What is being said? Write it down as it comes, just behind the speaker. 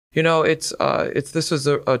This was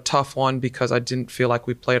a tough one because I didn't feel like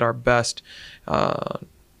we played our best.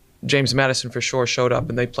 James Madison for sure showed up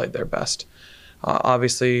and they played their best.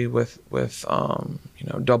 Obviously, with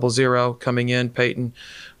 0-0 coming in, Peyton,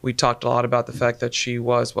 we talked a lot about the fact that she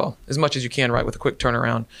was, well, as much as you can, right, with a quick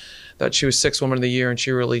turnaround, that she was 6th Woman of the Year, and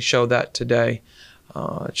she really showed that today.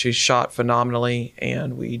 She shot phenomenally,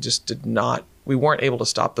 and we weren't able to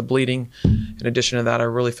stop the bleeding. In addition to that, I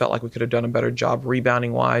really felt like we could have done a better job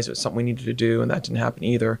rebounding-wise. It was something we needed to do, and that didn't happen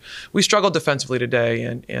either. We struggled defensively today,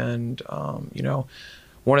 and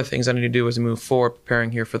one of the things I need to do as we move forward,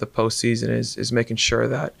 preparing here for the postseason, is making sure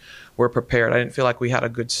that we're prepared. I didn't feel like we had a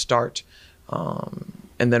good start.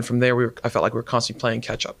 And then from there, I felt like we were constantly playing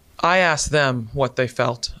catch-up. I asked them what they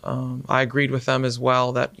felt. I agreed with them as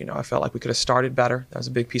well that, I felt like we could have started better. That was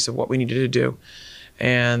a big piece of what we needed to do.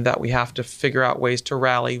 And that we have to figure out ways to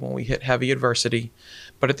rally when we hit heavy adversity.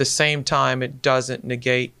 But at the same time, it doesn't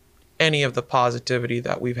negate any of the positivity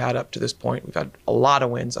that we've had up to this point. We've had a lot of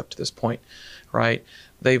wins up to this point, right?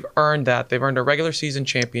 They've earned that. They've earned a regular season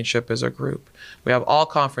championship as a group. We have all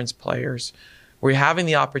conference players. We're having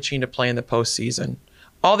the opportunity to play in the postseason.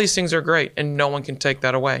 All these things are great, and no one can take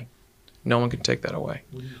that away. No one can take that away.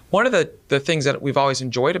 One of the things that we've always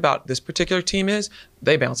enjoyed about this particular team is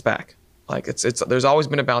they bounce back. Like there's always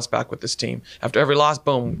been a bounce back with this team. After every loss,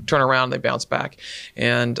 boom, turn around, they bounce back,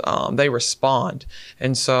 and they respond.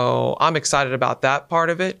 And so I'm excited about that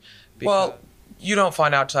part of it. Well, you don't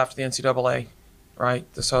find out till after the NCAA, right?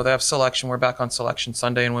 So they have selection. We're back on selection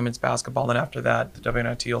Sunday in women's basketball. And after that, the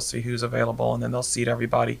WNIT will see who's available, and then they'll seed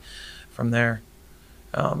everybody from there.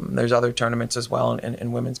 There's other tournaments as well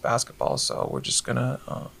in women's basketball. So we're just going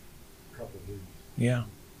to, yeah.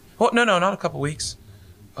 Well, no, not a couple weeks.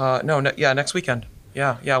 Next weekend.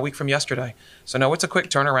 Yeah, a week from yesterday. So no, it's a quick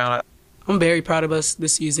turnaround. I'm very proud of us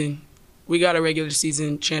this season. We got a regular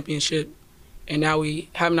season championship, and now we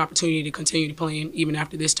have an opportunity to continue to play even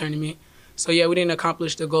after this tournament. So yeah, we didn't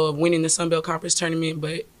accomplish the goal of winning the Sun Belt Conference tournament,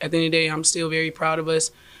 but at the end of the day, I'm still very proud of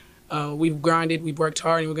us. We've grinded, we've worked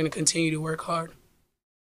hard, and we're going to continue to work hard.